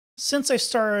Since I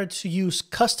started to use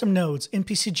custom nodes in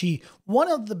PCG,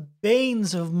 one of the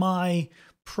banes of my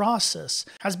process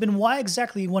has been why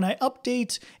exactly when I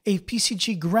update a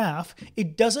PCG graph,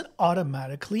 it doesn't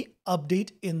automatically update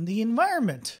in the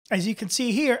environment. As you can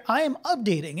see here, I am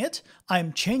updating it.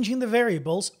 I'm changing the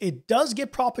variables. It does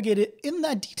get propagated in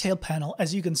that detail panel,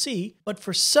 as you can see, but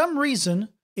for some reason,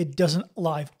 it doesn't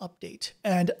live update.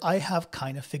 And I have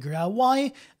kind of figured out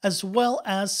why, as well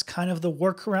as kind of the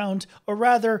workaround, or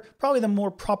rather, probably the more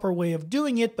proper way of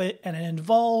doing it, and it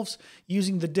involves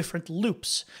using the different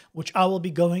loops, which I will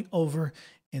be going over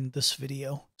in this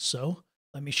video. So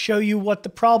let me show you what the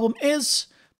problem is,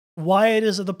 why it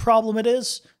is the problem it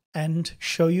is, and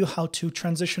show you how to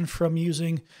transition from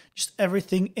using just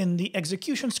everything in the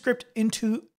execution script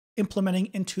into implementing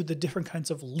into the different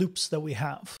kinds of loops that we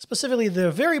have, specifically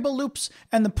the variable loops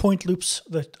and the point loops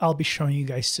that I'll be showing you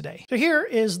guys today. So here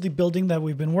is the building that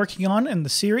we've been working on in the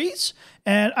series,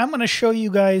 and I'm going to show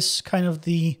you guys kind of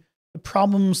the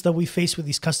problems that we face with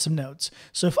these custom nodes.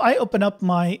 So if I open up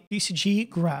my PCG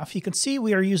graph, you can see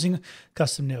we are using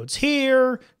custom nodes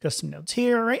here,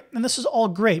 right? And this is all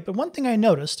great. But one thing I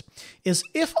noticed is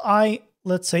if I,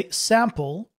 let's say,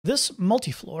 sample this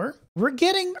multifloor, we're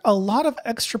getting a lot of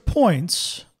extra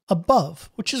points above,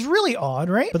 which is really odd,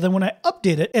 right? But then when I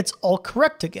update it, it's all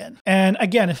correct again. And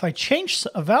again, if I change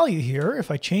a value here,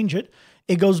 if I change it,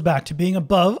 it goes back to being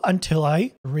above until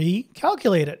I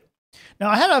recalculate it. Now,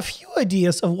 I had a few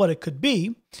ideas of what it could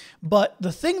be, but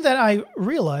the thing that I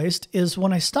realized is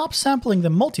when I stop sampling the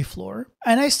multifloor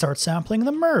and I start sampling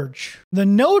the merge, the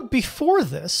node before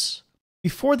this,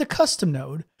 before the custom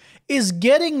node, is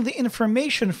getting the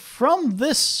information from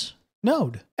this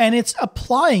node, and it's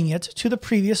applying it to the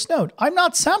previous node. I'm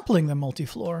not sampling the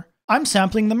multifloor, I'm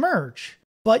sampling the merge.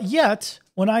 But yet,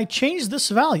 when I change this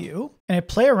value and I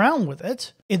play around with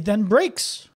it, it then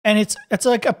breaks. And it's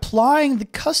like applying the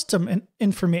custom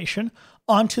information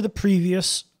onto the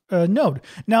previous node.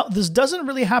 Now, this doesn't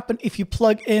really happen if you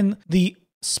plug in the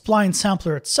spline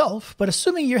sampler itself, but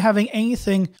assuming you're having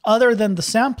anything other than the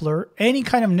sampler, any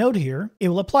kind of node here, it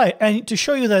will apply it. And to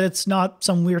show you that it's not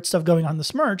some weird stuff going on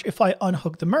this merge, if I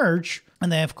unhook the merge,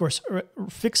 and then of course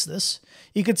fix this,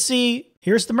 you could see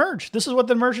here's the merge. This is what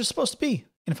the merge is supposed to be.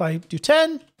 And if I do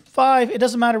 10, 5, it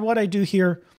doesn't matter what I do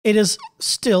here, it is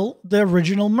still the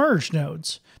original merge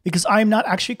nodes because I'm not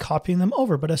actually copying them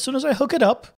over. But as soon as I hook it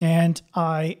up and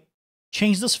I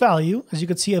change this value, as you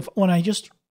can see, when I just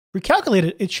recalculate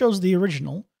it, it shows the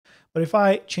original. But if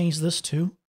I change this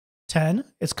to 10,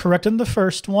 it's correct in the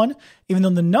first one, even though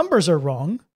the numbers are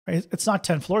wrong, right? It's not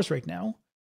 10 floors right now.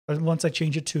 But once I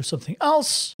change it to something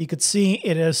else, you could see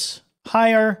it is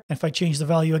higher. If I change the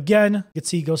value again, you can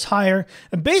see it goes higher.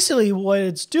 And basically what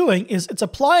it's doing is it's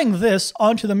applying this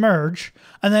onto the merge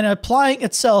and then applying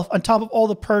itself on top of all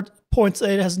the points that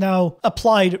it has now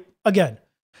applied again.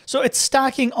 So it's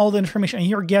stacking all the information and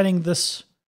you're getting this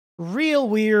real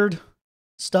weird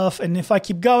stuff. And if I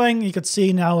keep going, you can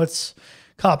see now it's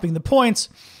copying the points.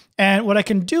 And what I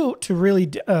can do to really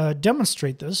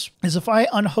demonstrate this is if I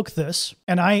unhook this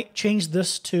and I change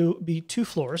this to be 2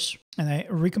 floors and I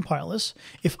recompile this,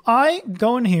 if I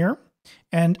go in here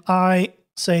and I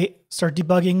say start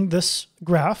debugging this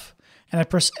graph and I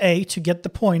press A to get the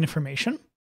point information,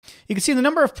 you can see the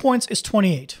number of points is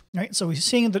 28, right? So we're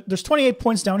seeing that there's 28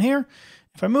 points down here.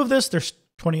 If I move this, there's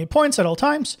 28 points at all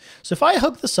times. So if I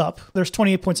hook this up, there's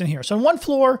 28 points in here. So on one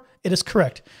floor, it is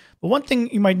correct. But one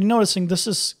thing you might be noticing, this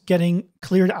is getting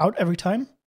cleared out every time.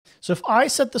 So if I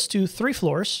set this to 3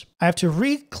 floors, I have to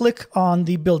re-click on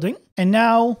the building. And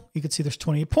now you can see there's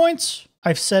 28 points.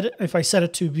 If I set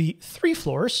it to be 3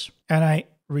 floors and I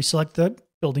reselect the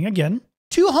building again,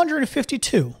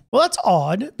 252. Well, that's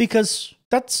odd because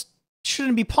that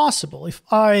shouldn't be possible. If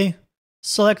I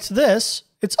select this,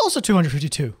 it's also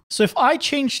 252. So if I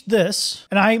change this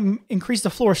and I increase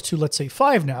the floors to, let's say,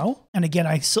 5 now, and again,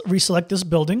 I reselect this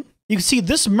building, you can see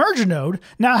this merge node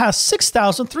now has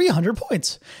 6,300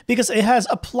 points because it has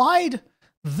applied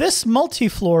this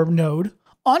multi-floor node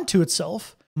onto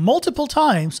itself multiple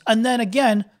times and then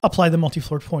again, apply the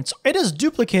multi-floor points. So it is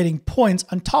duplicating points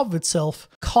on top of itself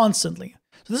constantly.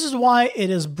 So this is why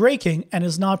it is breaking and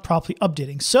is not properly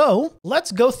updating. So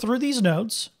let's go through these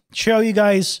nodes, show you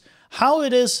guys how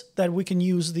it is that we can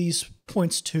use these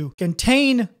points to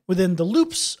contain within the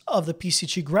loops of the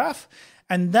PCG graph.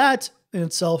 And that in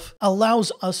itself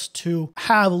allows us to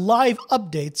have live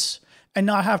updates and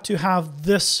not have to have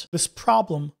this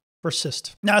problem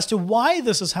persist. Now, as to why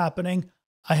this is happening,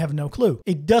 I have no clue.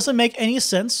 It doesn't make any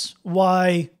sense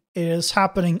why it is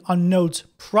happening on nodes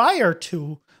prior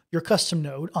to your custom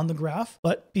node on the graph,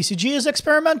 but PCG is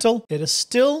experimental. It is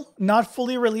still not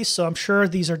fully released, so I'm sure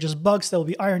these are just bugs that will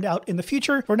be ironed out in the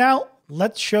future. For now,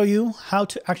 let's show you how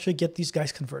to actually get these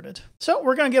guys converted. So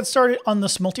we're going to get started on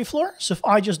this multi-floor. So if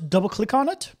I just double click on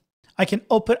it, I can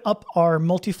open up our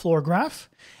multi-floor graph.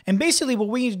 And basically what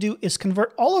we need to do is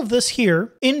convert all of this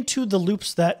here into the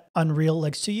loops that Unreal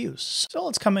likes to use. So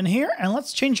let's come in here and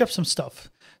let's change up some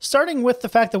stuff. Starting with the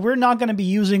fact that we're not going to be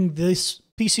using this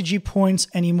PCG points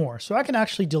anymore. So I can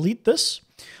actually delete this.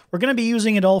 We're going to be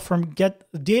using it all from get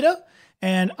data,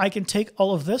 and I can take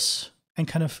all of this and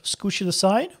kind of scoosh it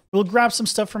aside. We'll grab some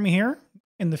stuff from here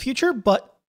in the future,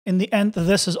 but in the end,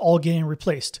 this is all getting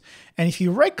replaced. And if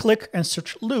you right click and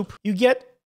search loop, you get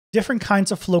different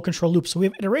kinds of flow control loops. So we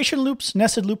have iteration loops,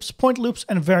 nested loops, point loops,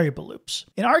 and variable loops.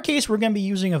 In our case, we're going to be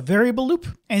using a variable loop.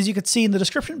 And as you can see in the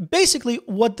description, basically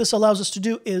what this allows us to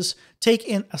do is take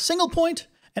in a single point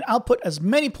and output as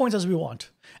many points as we want.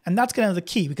 And that's kind of the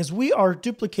key because we are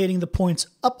duplicating the points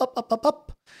up, up, up, up,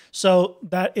 up. So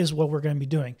that is what we're going to be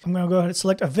doing. I'm going to go ahead and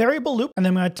select a variable loop, and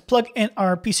then I'm going to plug in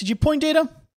our PCG point data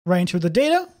right into the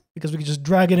data because we can just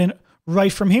drag it in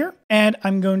right from here. And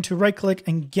I'm going to right click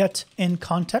and get in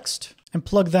context and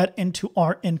plug that into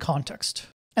our in context.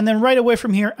 And then right away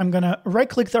from here, I'm going to right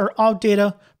click our out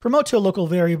data, promote to a local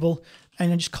variable, and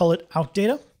then just call it out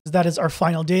data. That is our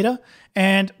final data.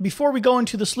 And before we go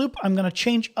into this loop, I'm going to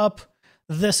change up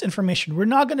this information. We're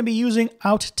not going to be using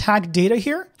out tag data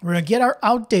here. We're going to get our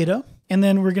out data, and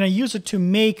then we're going to use it to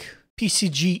make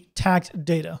PCG tagged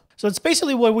data. So it's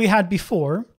basically what we had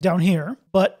before down here,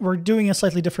 but we're doing it a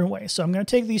slightly different way. So I'm going to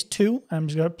take these two, and I'm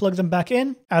just going to plug them back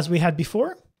in as we had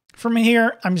before. From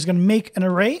here, I'm just going to make an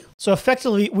array. So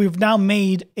effectively, we've now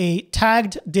made a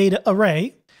tagged data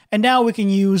array. And now we can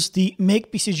use the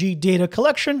make PCG data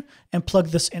collection and plug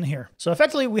this in here. So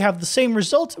effectively, we have the same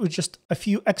result with just a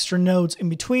few extra nodes in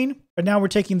between. But now we're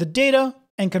taking the data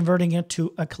and converting it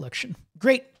to a collection.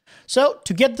 Great. So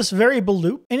to get this variable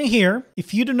loop in here,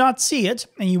 if you do not see it,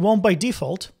 and you won't by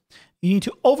default, you need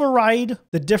to override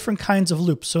the different kinds of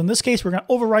loops. So in this case, we're going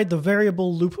to override the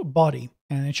variable loop body.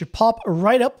 And it should pop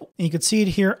right up. And you can see it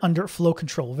here under flow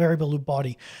control, variable loop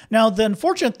body. Now, the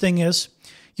unfortunate thing is,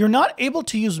 you're not able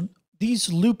to use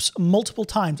these loops multiple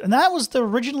times. And that was the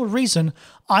original reason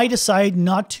I decided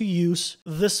not to use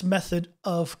this method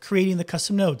of creating the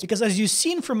custom nodes. Because as you've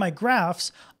seen from my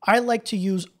graphs, I like to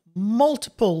use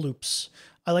multiple loops.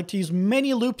 I like to use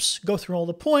many loops, go through all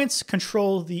the points,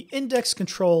 control the index,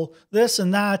 control this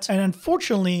and that. And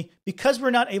unfortunately, because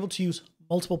we're not able to use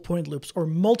multiple point loops or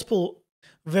multiple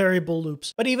variable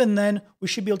loops, but even then, we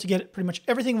should be able to get pretty much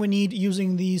everything we need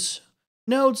using these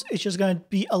nodes. It's just going to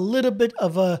be a little bit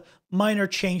of a minor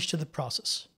change to the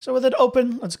process. So with it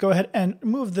open, let's go ahead and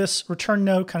move this return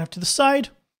node kind of to the side.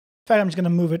 In fact, I'm just going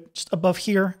to move it just above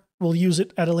here. We'll use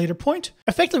it at a later point.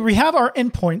 Effectively, we have our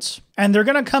endpoints, and they're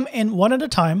going to come in one at a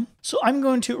time. So I'm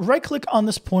going to right click on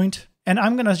this point, and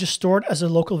I'm going to just store it as a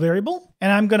local variable,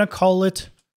 and I'm going to call it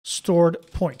stored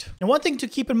point. Now, one thing to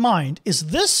keep in mind is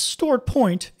this stored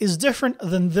point is different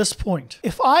than this point.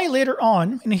 If I later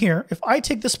on in here, if I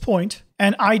take this point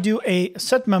and I do a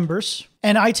set members,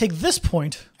 and I take this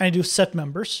point and I do set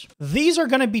members, these are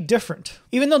going to be different.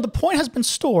 Even though the point has been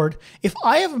stored, if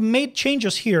I have made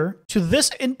changes here to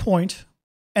this endpoint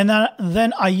and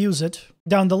then I use it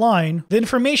down the line, the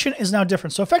information is now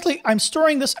different. So effectively, I'm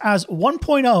storing this as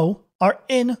 1.0, our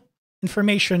in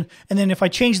information. And then if I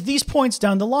change these points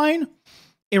down the line,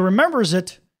 it remembers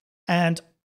it and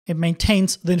it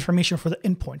maintains the information for the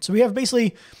endpoint. So we have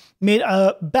basically made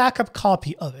a backup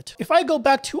copy of it. If I go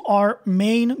back to our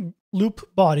main loop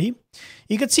body,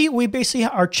 you can see we basically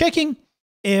are checking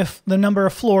if the number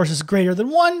of floors is greater than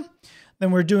 1. Then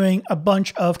we're doing a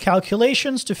bunch of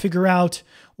calculations to figure out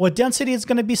what density is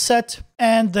going to be set,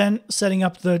 and then setting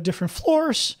up the different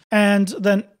floors, and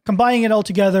then combining it all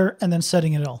together, and then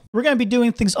setting it all. We're going to be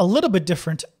doing things a little bit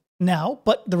different now,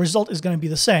 but the result is going to be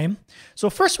the same. So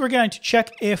first, we're going to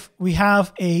check if we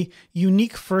have a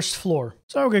unique first floor.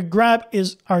 So we're going to grab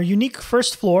is our unique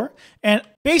first floor, and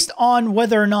based on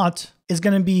whether or not it's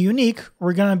going to be unique,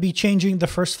 we're going to be changing the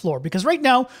first floor, because right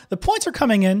now the points are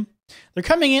coming in. They're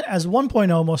coming in as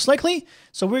 1.0 most likely,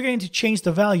 so we're going to change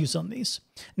the values on these.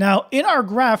 Now, in our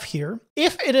graph here,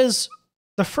 if it is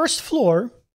the first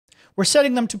floor, we're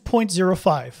setting them to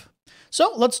 0.05.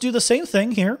 So let's do the same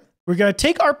thing here. We're going to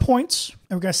take our points,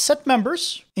 and we're going to set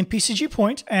members in PCG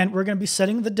point, and we're going to be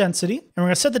setting the density. And we're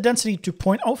going to set the density to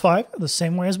 0.05, the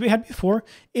same way as we had before,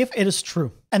 if it is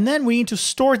true. And then we need to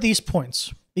store these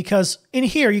points. because in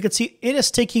here you can see it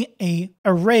is taking an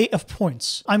array of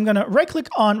points. I'm going to right click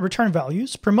on return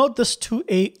values, promote this to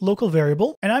a local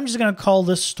variable, and I'm just going to call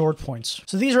this stored points.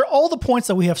 So these are all the points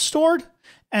that we have stored,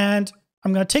 and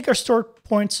I'm going to take our stored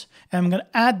points and I'm going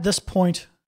to add this point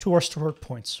to our stored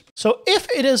points. So if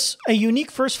it is a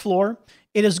unique first floor,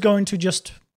 it is going to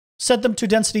just set them to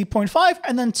density 0.5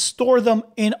 and then store them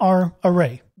in our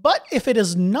array. But if it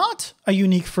is not a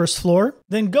unique first floor,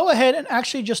 then go ahead and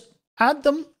actually just add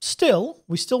them still.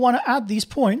 We still want to add these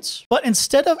points, but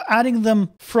instead of adding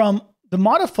them from the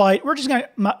modified, we're just going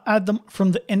to add them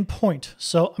from the endpoint.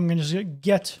 So I'm going to just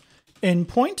get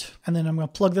endpoint, and then I'm going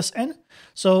to plug this in.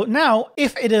 So now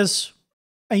if it is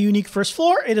a unique first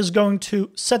floor, it is going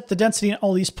to set the density in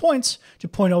all these points to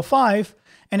 0.05.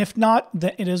 And if not,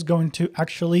 then it is going to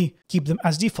actually keep them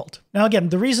as default. Now, again,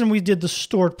 the reason we did the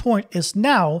stored point is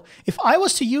now, if I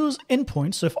was to use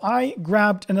endpoint, so if I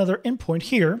grabbed another endpoint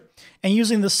here and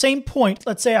using the same point,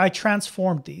 let's say I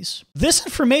transformed these, this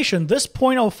information, this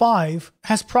 0.05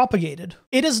 has propagated.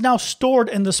 It is now stored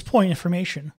in this point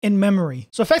information in memory.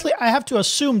 So effectively, I have to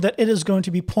assume that it is going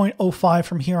to be 0.05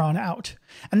 from here on out.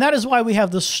 And that is why we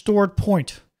have the stored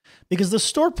point. Because the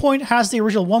stored point has the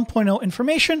original 1.0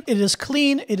 information. It is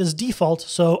clean, it is default,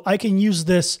 so I can use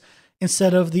this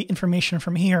instead of the information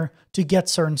from here to get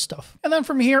certain stuff. And then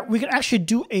from here, we can actually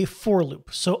do a for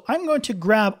loop. So I'm going to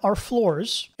grab our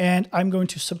floors and I'm going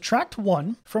to subtract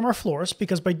 1 from our floors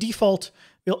because by default,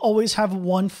 we'll always have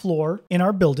 1 floor in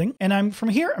our building. And from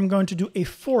here, I'm going to do a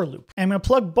for loop. And I'm going to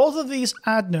plug both of these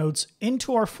add nodes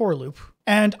into our for loop.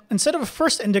 And instead of a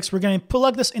first index, we're going to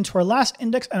plug this into our last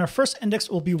index, and our first index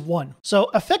will be 1.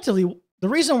 So effectively, the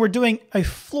reason we're doing a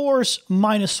floors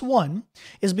 -1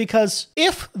 is because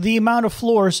if the amount of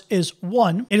floors is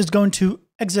 1, it is going to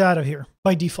exit out of here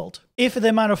by default. If the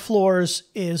amount of floors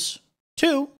is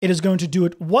 2, it is going to do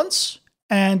it once,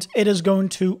 and it is going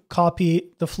to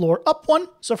copy the floor up 1.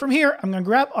 So from here, I'm going to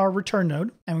grab our return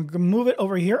node and we're going to move it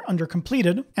over here under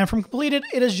completed. And from completed,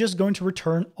 it is just going to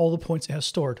return all the points it has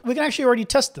stored. We can actually already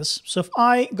test this. So if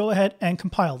I go ahead and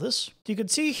compile this, you can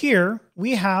see here,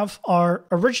 we have our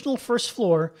original first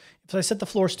floor. If I set the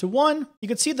floors to 1, you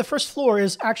can see the first floor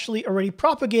is actually already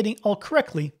propagating all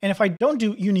correctly. And if I don't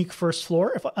do unique first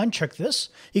floor, if I uncheck this,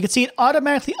 you can see it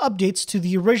automatically updates to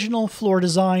the original floor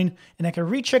design, and I can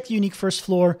recheck the unique first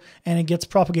floor and it gets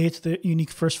propagated to the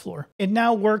unique first floor. It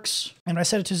now works, and I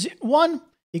set it to 1,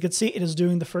 you can see it is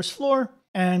doing the first floor.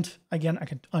 And again, I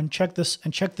can uncheck this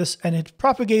and check this, and it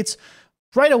propagates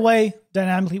right away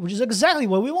dynamically, which is exactly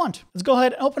what we want. Let's go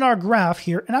ahead and open our graph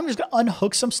here, and I'm just going to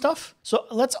unhook some stuff. So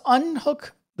let's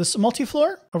unhook this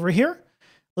multi-floor over here.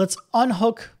 Let's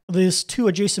unhook these 2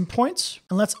 adjacent points,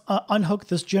 and let's unhook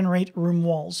this generate room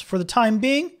walls for the time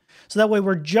being. So that way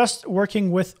we're just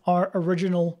working with our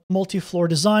original multi-floor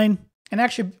design. And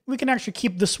actually, we can actually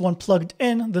keep this one plugged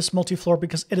in, this multi-floor,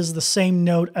 because it is the same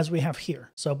node as we have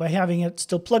here. So by having it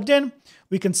still plugged in,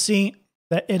 we can see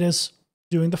that it is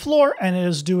doing the floor and it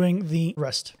is doing the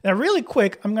rest. Now, really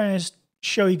quick, I'm going to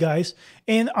show you guys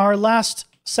in our last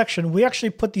section, we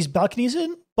actually put these balconies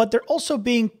in, but they're also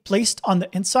being placed on the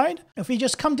inside. If we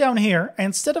just come down here, and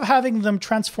instead of having them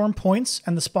transform points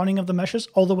and the spawning of the meshes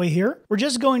all the way here, we're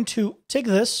just going to take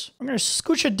this, I'm going to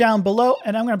scooch it down below,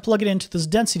 and I'm going to plug it into this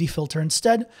density filter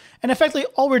instead. And effectively,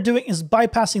 all we're doing is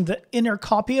bypassing the inner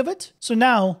copy of it. So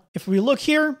now, if we look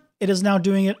here, it is now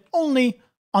doing it only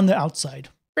on the outside.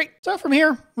 Great. So from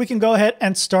here, we can go ahead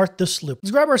and start this loop.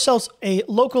 Let's grab ourselves a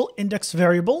local index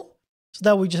variable so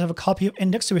that we just have a copy of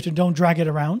index so we don't drag it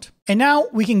around. And now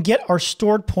we can get our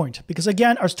stored point because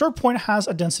again, our stored point has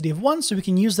a density of 1, so we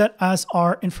can use that as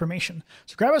our information.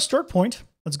 So grab a stored point.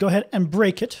 Let's go ahead and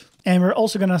break it. And we're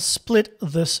also going to split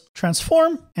this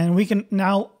transform, and we can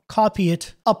now copy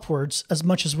it upwards as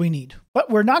much as we need. But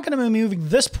we're not going to be moving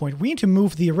this point. We need to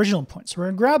move the original point. So we're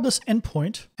going to grab this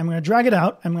endpoint. I'm going to drag it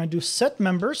out. I'm going to do set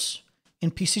members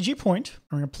in PCG point.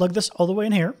 We're going to plug this all the way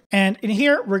in here. And in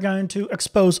here, we're going to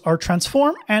expose our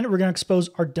transform and we're going to expose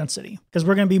our density because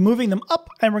we're going to be moving them up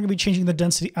and we're going to be changing the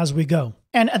density as we go.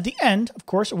 And at the end, of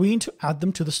course, we need to add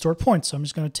them to the stored point. So I'm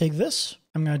just going to take this.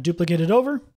 I'm going to duplicate it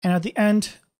over. And at the end,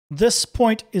 this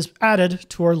point is added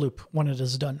to our loop when it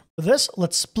is done. For this,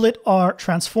 let's split our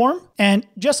transform. And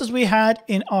just as we had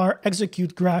in our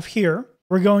execute graph here,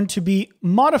 we're going to be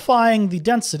modifying the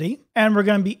density and we're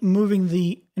going to be moving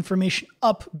the information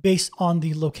up based on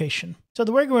the location. So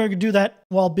the way we're going to do that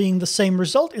while being the same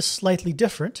result is slightly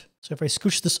different. So if I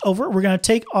scooch this over, we're going to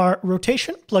take our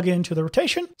rotation, plug it into the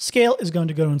rotation. Scale is going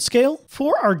to go in scale.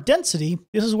 For our density,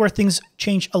 this is where things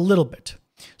change a little bit.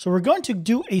 So we're going to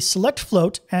do a select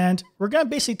float and we're going to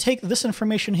basically take this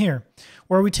information here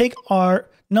where we take our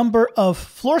number of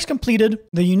floors completed,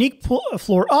 the unique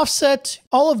floor offset,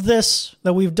 all of this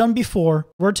that we've done before,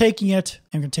 we're taking it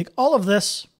and we're going to take all of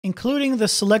this, including the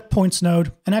select points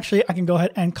node. And actually I can go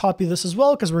ahead and copy this as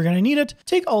well because we're going to need it.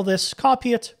 Take all this,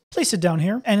 copy it, place it down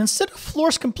here. And instead of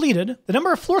floors completed, the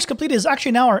number of floors completed is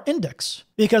actually now our index,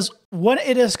 because when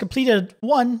it is completed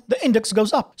 1, the index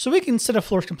goes up. So we can, instead of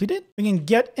floors completed, we can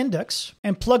get index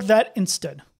and plug that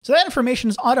instead. So that information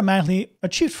is automatically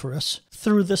achieved for us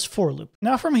through this for loop.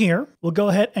 Now from here, we'll go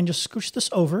ahead and just scooch this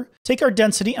over, take our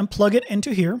density and plug it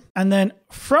into here. And then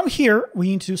from here, we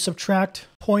need to subtract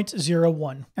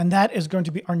 0.01. And that is going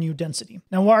to be our new density.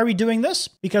 Now, why are we doing this?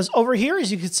 Because over here,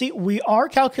 as you can see, we are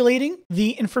calculating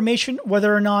the information,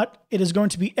 whether or not it is going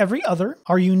to be every other,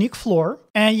 our unique floor.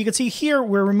 And you can see here,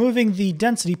 we're removing the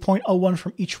density 0.01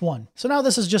 from each one. So now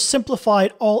this is just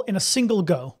simplified all in a single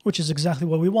go, which is exactly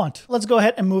what we want. Let's go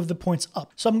ahead and move the points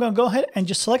up. So I'm going to go ahead and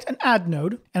just select an add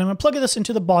node, and I'm going to plug this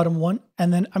into the bottom one.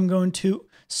 And then I'm going to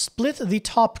split the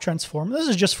top transform. This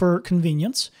is just for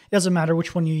convenience. It doesn't matter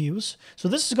which one you use. So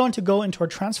this is going to go into our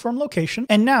transform location.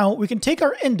 And now we can take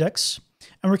our index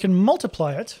and we can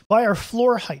multiply it by our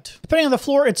floor height. Depending on the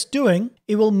floor it's doing,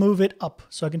 it will move it up.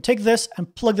 So I can take this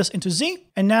and plug this into Z,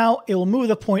 and now it will move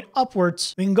the point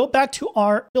upwards. We can go back to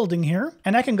our building here,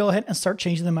 and I can go ahead and start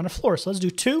changing the amount of floors. So let's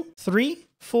do 2, 3,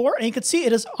 4, and you can see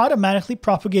it is automatically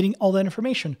propagating all that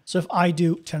information. So if I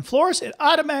do 10 floors, it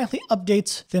automatically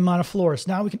updates the amount of floors.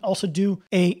 Now we can also do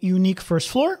a unique first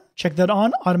floor. Check that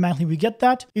on, automatically we get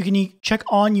that. You can check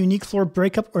on unique floor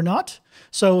breakup or not.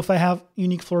 So if I have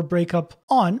unique floor breakup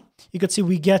on, you can see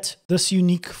we get this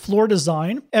unique floor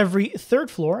design every third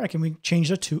floor. I can change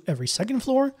that to every second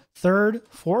floor, third,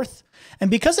 fourth. And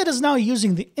because it is now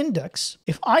using the index,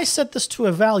 if I set this to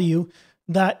a value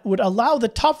that would allow the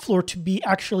top floor to be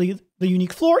actually the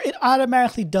unique floor, it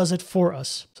automatically does it for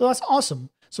us. So that's awesome.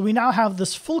 So we now have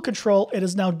this full control. It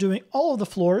is now doing all of the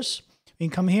floors. We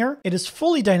can come here. It is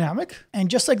fully dynamic. And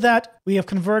just like that, we have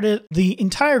converted the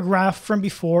entire graph from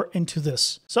before into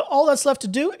this. So all that's left to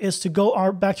do is to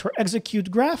go back to our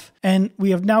execute graph. And we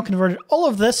have now converted all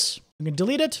of this. We can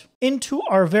delete it into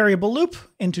our variable loop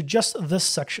into just this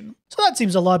section. So that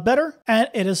seems a lot better, and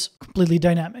it is completely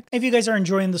dynamic. If you guys are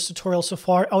enjoying this tutorial so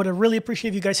far, I would really appreciate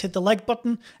if you guys hit the like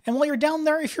button. And while you're down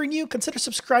there, if you're new, consider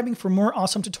subscribing for more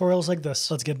awesome tutorials like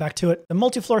this. Let's get back to it. The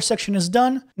multi-floor section is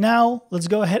done. Now let's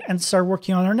go ahead and start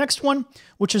working on our next one,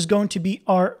 which is going to be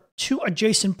our 2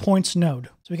 adjacent points node.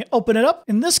 So we can open it up.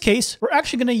 In this case, we're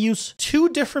actually going to use 2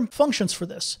 different functions for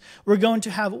this. We're going to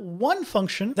have one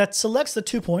function that selects the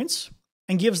 2 points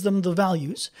and gives them the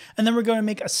values. And then we're going to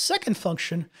make a second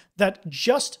function that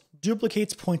just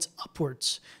duplicates points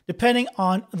upwards, depending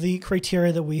on the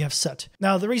criteria that we have set.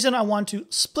 Now, the reason I want to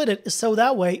split it is so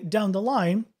that way down the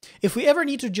line, if we ever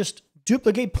need to just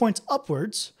duplicate points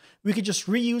upwards, we could just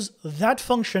reuse that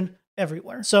function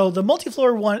everywhere. So the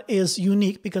multi-floor one is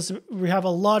unique because we have a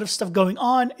lot of stuff going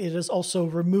on. It is also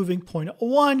removing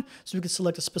 0.01, so we can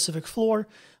select a specific floor.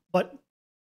 But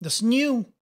this new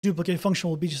duplicate function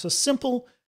will be just a simple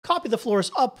copy the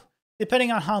floors up,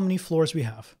 depending on how many floors we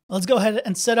have. Let's go ahead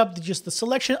and set up just the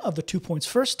selection of the 2 points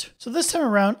first. So this time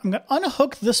around, I'm going to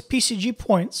unhook this PCG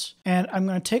points, and I'm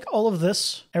going to take all of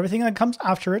this, everything that comes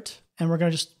after it, and we're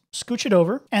going to just scooch it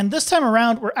over. And this time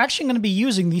around, we're actually going to be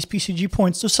using these PCG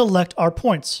points to select our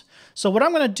points. So what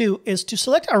I'm going to do is to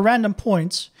select our random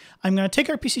points, I'm going to take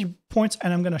our PCG points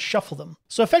and I'm going to shuffle them.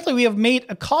 So effectively, we have made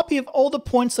a copy of all the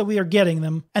points that we are getting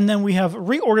them, and then we have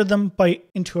reordered them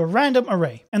into a random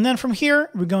array. And then from here,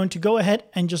 we're going to go ahead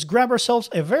and just grab ourselves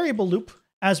a variable loop,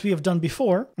 as we have done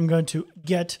before. I'm going to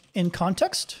get in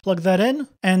context, plug that in,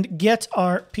 and get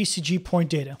our PCG point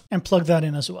data, and plug that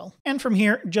in as well. And from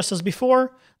here, just as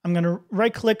before, I'm going to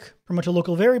right-click, promote a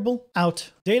local variable,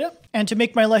 out data. And to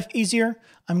make my life easier,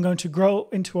 I'm going to go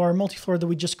into our multi-floor that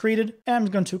we just created, and I'm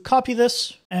going to copy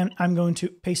this, and I'm going to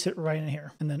paste it right in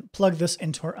here, and then plug this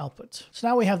into our output. So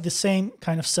now we have the same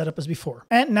kind of setup as before.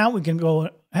 And now we can go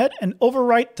ahead and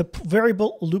overwrite the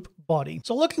variable loop body.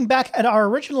 So looking back at our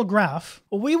original graph,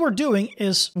 what we were doing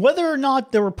is whether or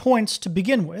not there were points to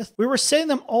begin with, we were setting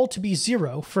them all to be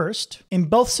 0 first in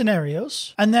both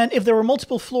scenarios. And then if there were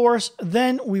multiple floors,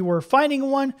 then we were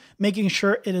finding one, making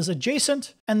sure it is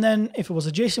adjacent. And then if it was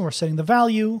adjacent, we're setting the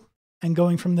value and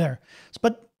going from there.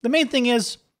 But the main thing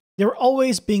is they're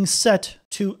always being set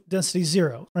to density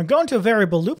 0. We're going to a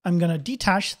variable loop. I'm going to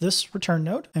detach this return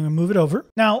node and move it over.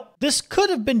 Now, this could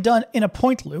have been done in a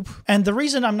point loop. And the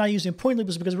reason I'm not using a point loop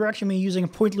is because we're actually using a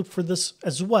point loop for this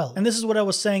as well. And this is what I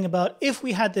was saying about if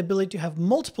we had the ability to have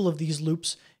multiple of these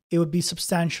loops, it would be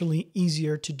substantially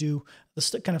easier to do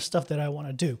the kind of stuff that I want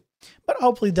to do. but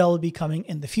hopefully that'll be coming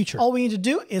in the future. All we need to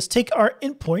do is take our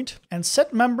endpoint and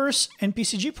set members in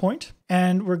PCG point.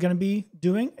 And we're going to be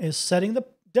doing is setting the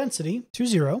density to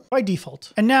 0 by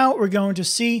default. And now we're going to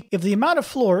see if the amount of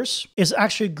floors is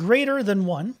actually greater than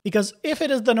 1, because if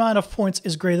it is the amount of points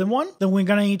is greater than 1, then we're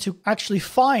going to need to actually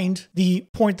find the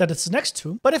point that it's next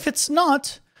to. But if it's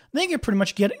not, then you can pretty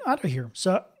much get out of here.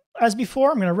 So as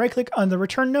before, I'm going to right click on the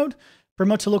return node,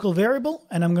 promote to local variable,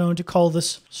 and I'm going to call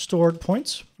this stored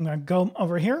points. I'm going to go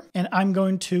over here and I'm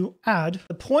going to add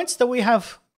the points that we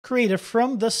have created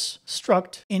from this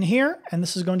struct in here, and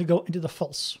this is going to go into the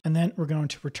false, and then we're going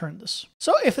to return this.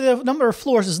 So if the number of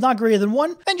floors is not greater than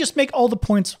 1, then just make all the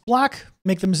points black,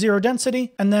 make them 0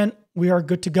 density, and then we are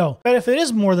good to go. But if it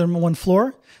is more than 1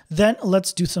 floor, then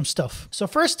let's do some stuff. So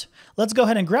first, let's go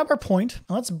ahead and grab our point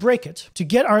and let's break it to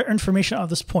get our information of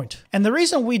this point. And the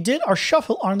reason we did our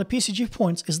shuffle on the PCG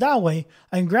points is that way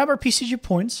I can grab our PCG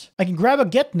points, I can grab a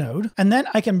get node, and then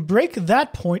I can break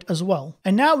that point as well.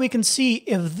 And now we can see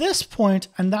if this point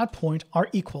and that point are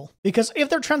equal. Because if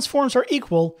their transforms are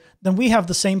equal, then we have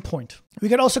the same point. We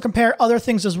could also compare other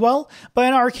things as well, but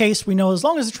in our case, we know as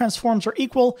long as the transforms are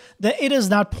equal, then it is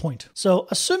that point. So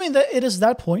assuming that it is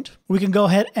that point, we can go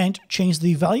ahead and change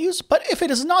the values. But if it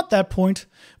is not that point,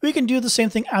 we can do the same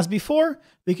thing as before.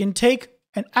 We can take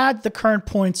and add the current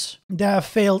points that have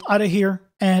failed out of here,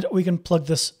 and we can plug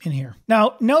this in here.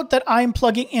 Now, note that I'm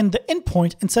plugging in the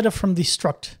endpoint instead of from the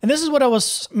struct. And this is what I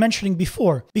was mentioning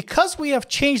before. Because we have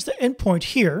changed the endpoint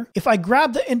here, if I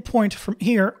grab the endpoint from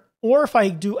here, or if I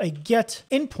do a get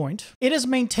endpoint, it is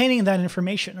maintaining that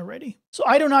information already. So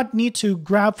I do not need to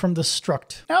grab from the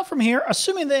struct. Now from here,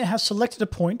 assuming that it has selected a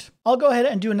point, I'll go ahead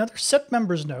and do another set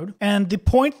members node. And the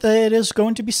point that it is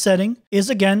going to be setting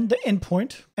is again the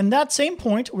endpoint. And that same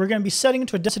point, we're going to be setting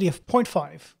to a density of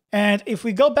 0.5. And if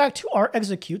we go back to our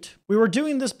execute, we were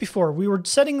doing this before. We were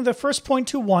setting the first point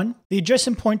to 1, the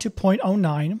adjacent point to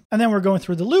 0.09, and then we're going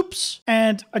through the loops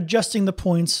and adjusting the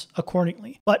points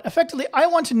accordingly. But effectively, I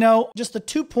want to know just the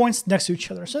 2 points next to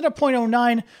each other. So at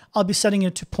 0.09, I'll be setting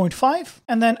it to 0.5.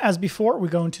 And then as before, we're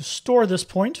going to store this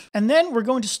point, and then we're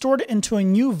going to store it into a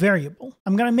new variable.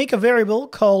 I'm going to make a variable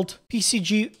called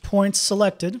PCG points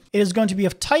selected. It is going to be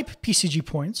of type PCG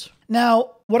points.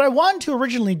 Now, what I wanted to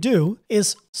originally do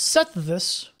is set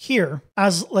this here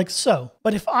as like so.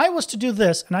 But if I was to do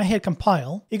this and I hit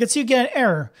compile, you can see you get an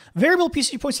error. Variable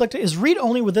PCG point selected is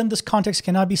read-only within this context,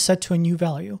 cannot be set to a new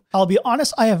value. I'll be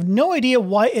honest, I have no idea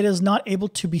why it is not able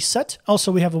to be set.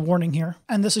 Also, we have a warning here.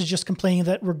 And this is just complaining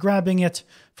that we're grabbing it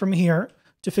from here.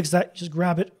 To fix that, just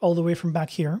grab it all the way from back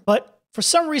here. But for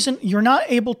some reason, you're not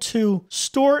able to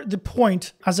store the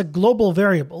point as a global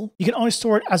variable. You can only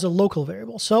store it as a local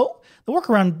variable. So the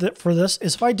workaround for this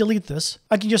is if I delete this,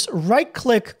 I can just right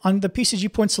click on the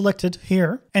PCG point selected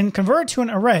here and convert it to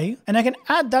an array, and I can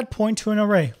add that point to an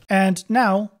array. And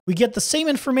now we get the same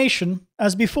information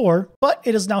as before, but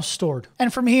it is now stored.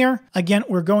 And from here, again,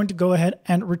 we're going to go ahead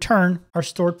and return our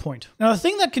stored point. Now, the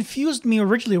thing that confused me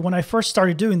originally when I first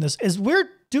started doing this is we're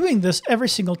doing this every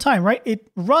single time, right? It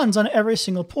runs on every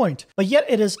single point, but yet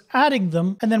it is adding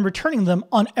them and then returning them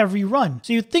on every run.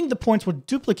 So you'd think the points would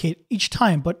duplicate each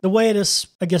time, but the way it is,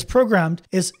 I guess, programmed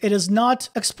is it is not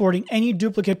exporting any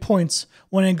duplicate points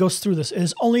when it goes through this. It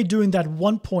is only doing that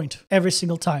one point every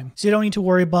single time. So you don't need to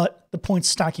worry about the points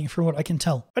stacking from what I can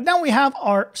tell. But now we have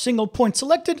our single point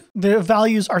selected. The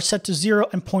values are set to 0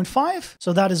 and 0.5.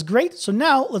 So that is great. So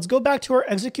now let's go back to our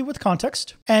execute with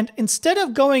context. And instead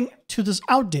of going to this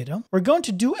out data, we're going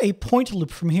to do a point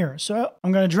loop from here. So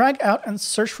I'm going to drag out and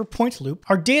search for point loop.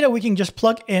 Our data we can just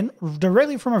plug in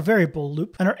directly from our variable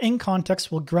loop, and our in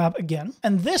context will grab again.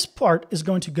 And this part is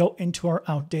going to go into our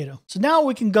out data. So now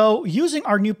we can go using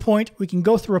our new point. We can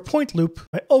go through a point loop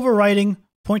by overriding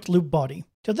point loop body.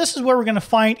 So this is where we're going to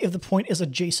find if the point is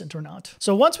adjacent or not.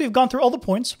 So once we've gone through all the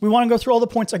points, we want to go through all the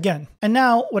points again. And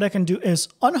now what I can do is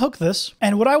unhook this.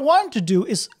 And what I want to do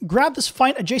is grab this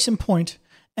find adjacent point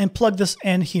and plug this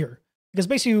in here, because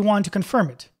basically we want to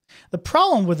confirm it. The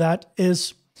problem with that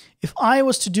is if I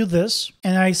was to do this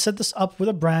and I set this up with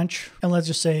a branch and let's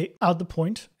just say out the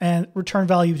point and return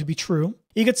value to be true,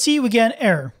 you can see we get an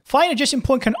error. Find adjacent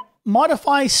point can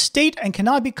modify state and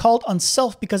cannot be called on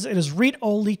self because it is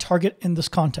read-only target in this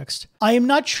context. I am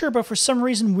not sure, but for some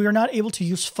reason we are not able to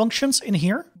use functions in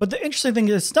here. But the interesting thing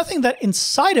is nothing that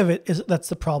inside of it is that's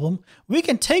the problem. We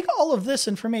can take all of this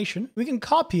information, we can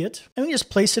copy it, and we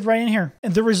just place it right in here.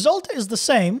 And the result is the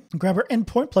same. Grab our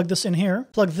endpoint, plug this in here,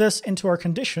 plug this into our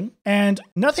condition, and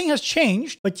nothing has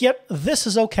changed, but yet this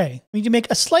is okay. We need to make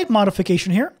a slight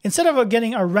modification here. Instead of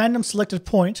getting a random selected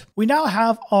point, we now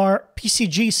have our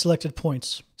PCG selected selected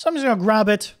points. So I'm just going to grab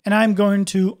it and I'm going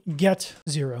to get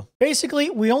 0. Basically,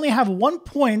 we only have 1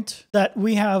 point that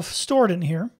we have stored in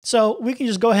here. So we can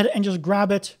just go ahead and just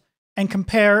grab it and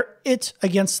compare it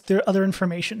against the other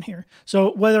information here.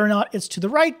 So whether or not it's to the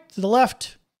right, to the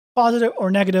left, positive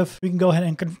or negative, we can go ahead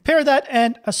and compare that.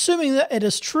 And assuming that it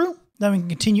is true, then we can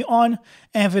continue on.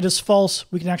 And if it is false,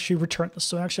 we can actually return this.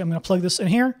 So actually, I'm going to plug this in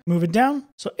here, move it down.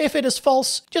 So if it is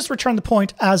false, just return the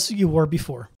point as you were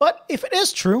before. But if it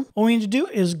is true, what we need to do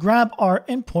is grab our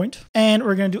endpoint and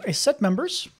we're going to do a set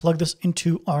members, plug this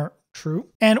into our true.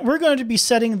 And we're going to be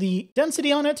setting the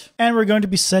density on it, and we're going to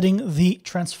be setting the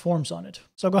transforms on it.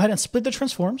 So I'll go ahead and split the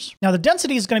transforms. Now the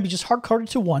density is going to be just hard-coded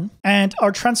to 1, and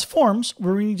our transforms,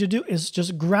 what we need to do is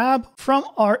just grab from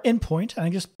our endpoint, and I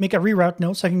just make a reroute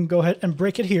node so I can go ahead and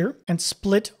break it here and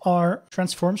split our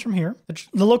transforms from here.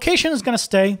 The location is going to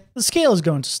stay, the scale is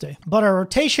going to stay, but our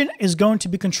rotation is going to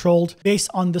be controlled based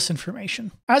on this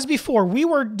information. As before, we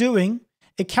were doing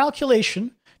a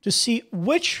calculation to see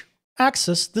which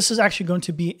axis this is actually going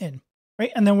to be in,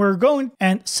 right? And then we're going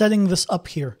and setting this up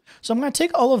here. So I'm going to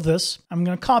take all of this, I'm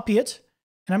going to copy it,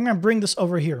 and I'm going to bring this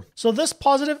over here. So this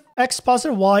positive x,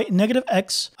 positive y, negative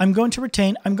x, I'm going to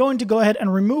retain. I'm going to go ahead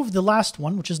and remove the last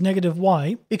one, which is negative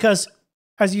y, because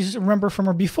as you remember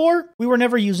from before, we were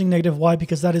never using negative y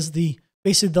because that is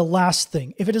basically the last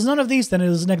thing. If it is none of these, then it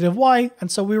is negative y,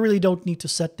 and so we really don't need to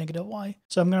set negative y.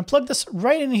 So I'm going to plug this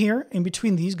right in here, in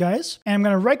between these guys, and I'm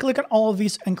going to right-click on all of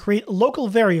these and create local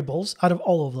variables out of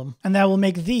all of them, and that will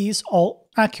make these all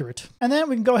accurate. And then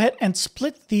we can go ahead and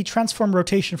split the transform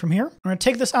rotation from here. I'm going to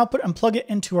take this output and plug it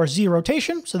into our Z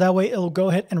rotation, so that way it will go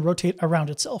ahead and rotate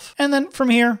around itself. And then from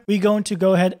here, we're going to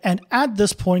go ahead and add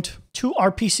this point to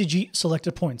our PCG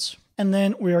selected points. And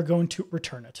then we are going to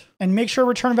return it. And make sure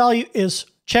return value is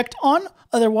checked on,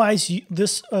 otherwise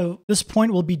this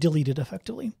point will be deleted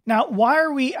effectively. Now, why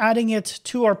are we adding it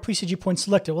to our PCG point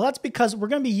selected? Well, that's because we're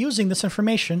going to be using this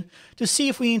information to see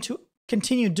if we need to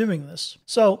continue doing this.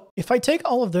 So if I take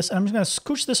all of this and I'm just going to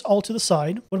scooch this all to the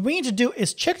side, what we need to do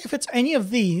is check if it's any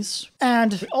of these,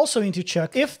 and we also need to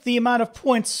check if the amount of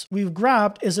points we've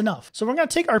grabbed is enough. So we're going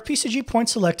to take our PCG point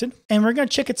selected and we're going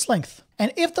to check its length.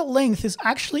 And if the length is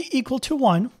actually equal to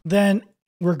 1, then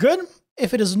we're good.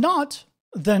 If it is not,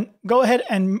 then go ahead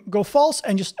and go false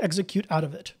and just execute out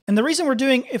of it. And the reason we're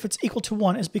doing if it's equal to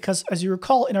 1 is because, as you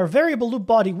recall, in our variable loop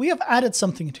body, we have added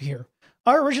something to here.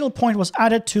 Our original point was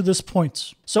added to this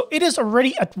point. So it is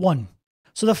already at 1.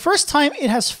 So the first time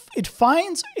it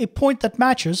finds a point that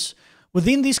matches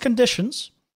within these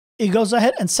conditions, it goes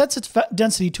ahead and sets its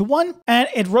density to 1, and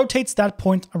it rotates that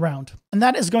point around. And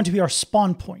that is going to be our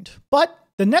spawn point. But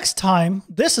the next time,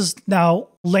 this is now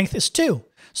length is 2.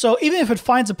 So even if it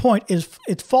finds a point, it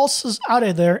falses out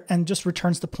of there and just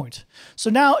returns the point. So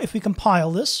now if we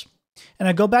compile this, and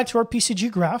I go back to our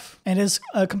PCG graph, and it is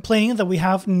complaining that we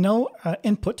have no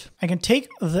input, I can take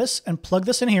this and plug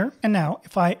this in here. And now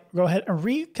if I go ahead and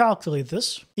recalculate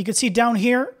this, you can see down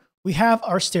here, we have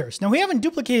our stairs. Now we haven't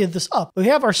duplicated this up, but we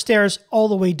have our stairs all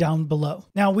the way down below.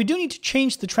 Now we do need to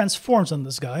change the transforms on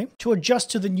this guy to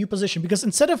adjust to the new position, because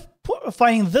instead of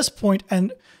finding this point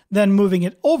and then moving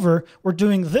it over, we're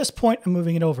doing this point and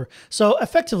moving it over. So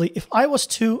effectively, if I was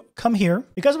to come here,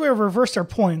 because we have reversed our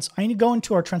points, I need to go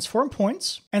into our transform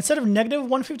points. Instead of negative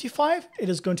 155, it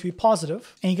is going to be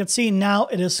positive. And you can see now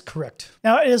it is correct.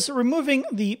 Now it is removing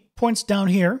the points down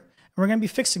here. We're going to be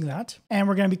fixing that, and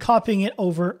we're going to be copying it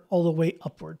over all the way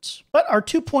upwards. But our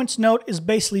 2 points node is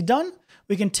basically done.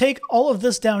 We can take all of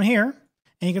this down here,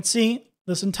 and you can see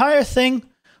this entire thing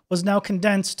was now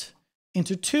condensed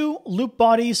into 2 loop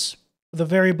bodies with a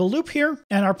variable loop here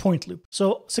and our point loop.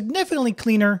 So significantly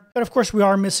cleaner, but of course we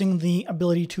are missing the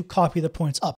ability to copy the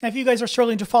points up. Now, if you guys are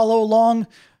struggling to follow along,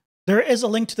 there is a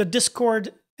link to the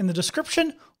Discord in the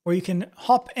description where you can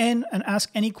hop in and ask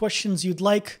any questions you'd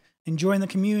like and join the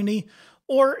community.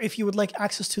 Or if you would like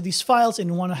access to these files and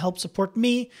you want to help support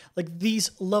me, like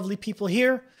these lovely people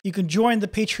here, you can join the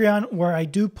Patreon where I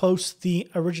do post the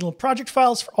original project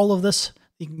files for all of this.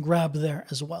 You can grab there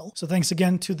as well. So thanks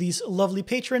again to these lovely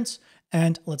patrons,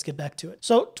 and let's get back to it.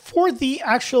 So for the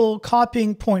actual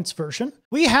copying points version,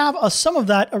 we have some of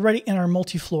that already in our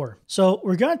multi-floor. So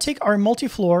we're going to take our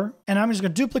multi-floor, and I'm just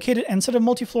going to duplicate it. Instead of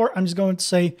multi-floor, I'm just going to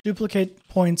say duplicate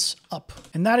points up.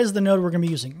 And that is the node we're going to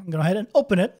be using. I'm going to go ahead and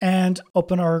open it and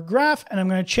open our graph, and I'm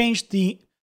going to change the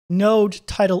node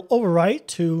title override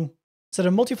to, instead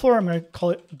of multi-floor, I'm going to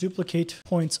call it duplicate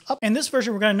points up. In this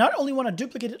version, we're going to not only want to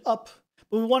duplicate it up,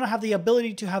 but we want to have the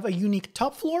ability to have a unique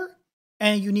top floor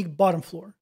and a unique bottom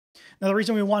floor. Now, the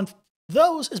reason we want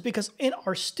those is because in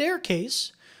our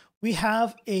staircase, we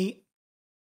have the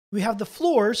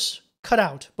floors cut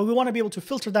out, but we want to be able to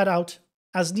filter that out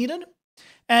as needed.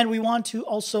 And we want to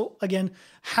also, again,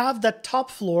 have that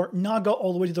top floor not go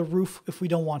all the way to the roof if we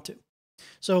don't want to.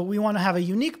 So we want to have a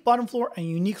unique bottom floor and a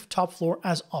unique top floor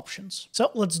as options. So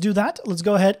let's do that. Let's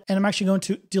go ahead, and I'm actually going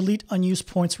to delete unused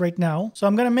points right now. So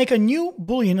I'm going to make a new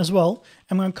Boolean as well.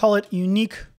 I'm going to call it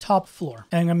unique top floor,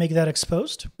 and I'm going to make that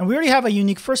exposed. And we already have a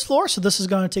unique first floor, so this is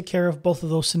going to take care of both of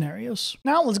those scenarios.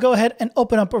 Now let's go ahead and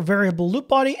open up a variable loop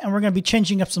body, and we're going to be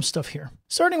changing up some stuff here.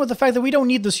 Starting with the fact that we don't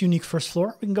need this unique first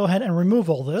floor, we can go ahead and remove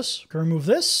all this. We can remove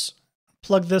this,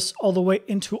 plug this all the way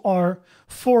into our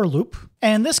for loop.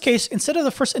 And in this case, instead of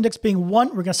the first index being 1,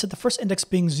 we're going to set the first index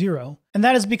being 0. And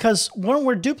that is because when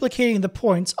we're duplicating the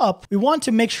points up, we want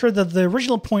to make sure that the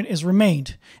original point is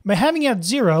remained. By having it at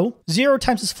 0, 0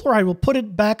 times its floor height will put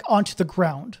it back onto the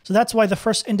ground. So that's why the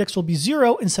first index will be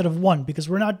 0 instead of 1, because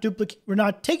we're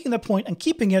not taking the point and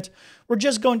keeping it. We're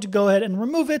just going to go ahead and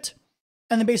remove it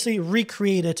and then basically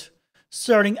recreate it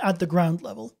starting at the ground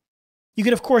level. You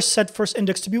could, of course, set first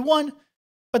index to be 1,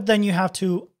 but then you have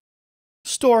to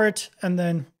store it and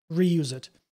then reuse it.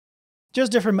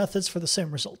 Just different methods for the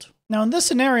same result. Now in this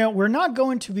scenario, we're not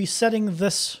going to be setting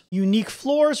this unique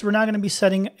floors. We're not going to be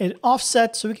setting it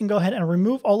offset, so we can go ahead and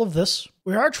remove all of this.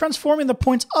 We are transforming the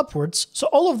points upwards, so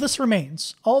all of this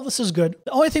remains. All of this is good.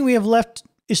 The only thing we have left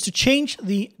is to change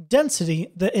the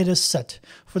density that it is set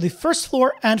for the first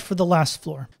floor and for the last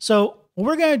floor. So what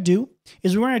we're going to do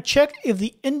is we're going to check if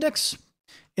the index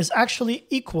is actually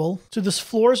equal to this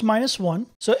floors minus 1.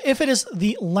 So if it is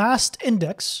the last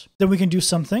index, then we can do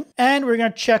something. And we're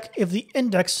going to check if the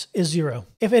index is 0,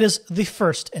 if it is the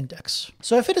first index.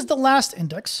 So if it is the last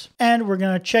index, and we're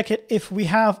going to check it if we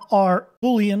have our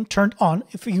Boolean turned on,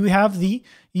 if we have the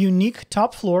unique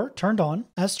top floor turned on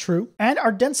as true, and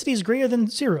our density is greater than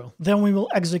 0, then we will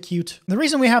execute. The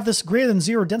reason we have this greater than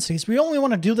 0 density is we only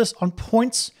want to do this on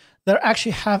points that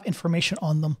actually have information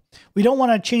on them. We don't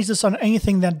want to change this on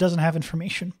anything that doesn't have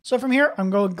information. So from here,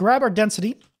 I'm going to grab our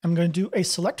density. I'm going to do a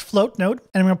select float node,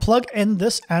 and I'm going to plug in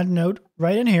this add node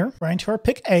right in here, right into our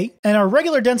pick A. And our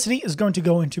regular density is going to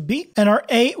go into B, and our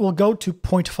A will go to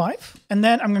 0.5. And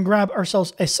then I'm going to grab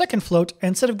ourselves a second float. And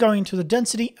instead of going into the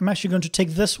density, I'm actually going to take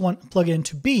this one, plug it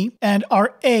into B, and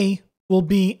our A will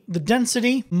be the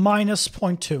density minus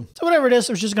 0.2. So whatever it is,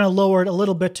 we're just going to lower it a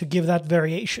little bit to give that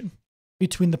variation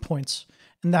between the points,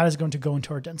 and that is going to go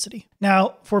into our density.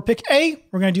 Now for pick A,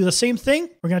 we're going to do the same thing.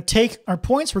 We're going to take our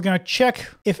points. We're going to check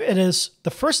if it is the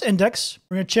first index.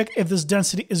 We're going to check if this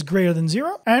density is greater than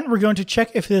 0, and we're going to check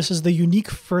if this is the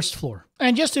unique first floor.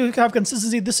 And just to have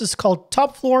consistency, this is called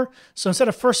top floor. So instead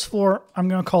of first floor, I'm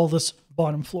going to call this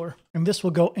bottom floor, and this will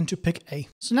go into pick A.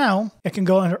 So now I can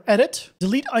go under edit,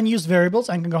 delete unused variables.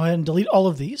 I can go ahead and delete all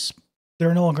of these.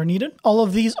 They're no longer needed. All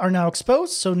of these are now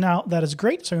exposed, so now that is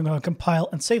great. So I'm going to compile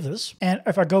and save this. And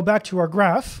if I go back to our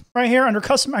graph, right here under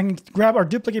custom, I can grab our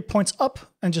duplicate points up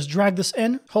and just drag this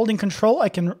in. Holding control, I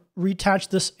can reattach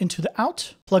this into the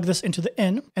out, plug this into the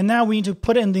in. And now we need to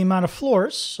put in the amount of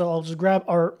floors. So I'll just grab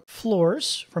our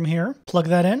floors from here, plug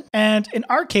that in. And in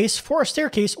our case, for a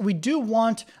staircase, we do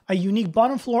want a unique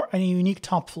bottom floor and a unique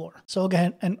top floor. So I'll go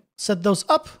ahead and set those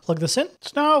up, plug this in.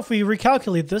 So now if we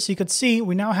recalculate this, you could see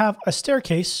we now have a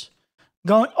staircase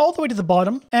going all the way to the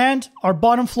bottom, and our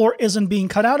bottom floor isn't being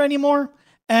cut out anymore,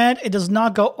 and it does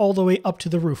not go all the way up to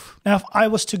the roof. Now, if I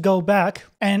was to go back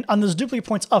and on those duplicate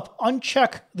points up,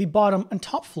 uncheck the bottom and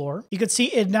top floor, you could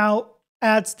see it now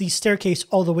adds the staircase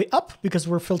all the way up because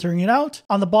we're filtering it out.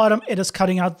 On the bottom, it is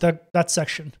cutting out that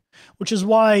section, which is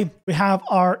why we have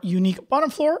our unique bottom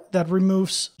floor that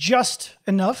removes just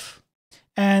enough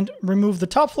and remove the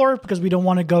top floor because we don't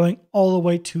want it going all the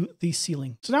way to the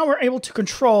ceiling. So now we're able to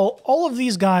control all of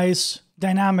these guys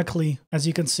dynamically, as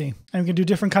you can see. And we can do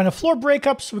different kind of floor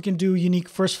breakups. We can do unique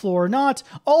first floor or not.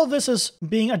 All of this is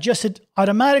being adjusted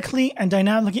automatically and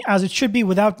dynamically as it should be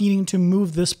without needing to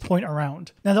move this point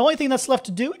around. Now, the only thing that's left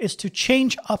to do is to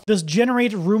change up this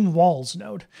generate room walls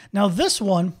node. Now, this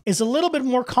one is a little bit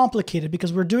more complicated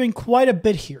because we're doing quite a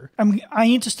bit here. I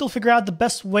need to still figure out the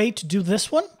best way to do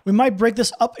this one. We might break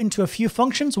this up into a few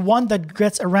functions, one that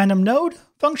gets a random node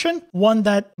function, one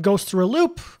that goes through a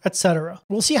loop, etc.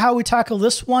 We'll see how we tackle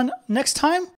this one next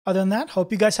time. Other than that,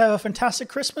 hope you guys have a fantastic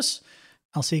Christmas.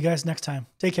 I'll see you guys next time.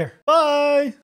 Take care. Bye.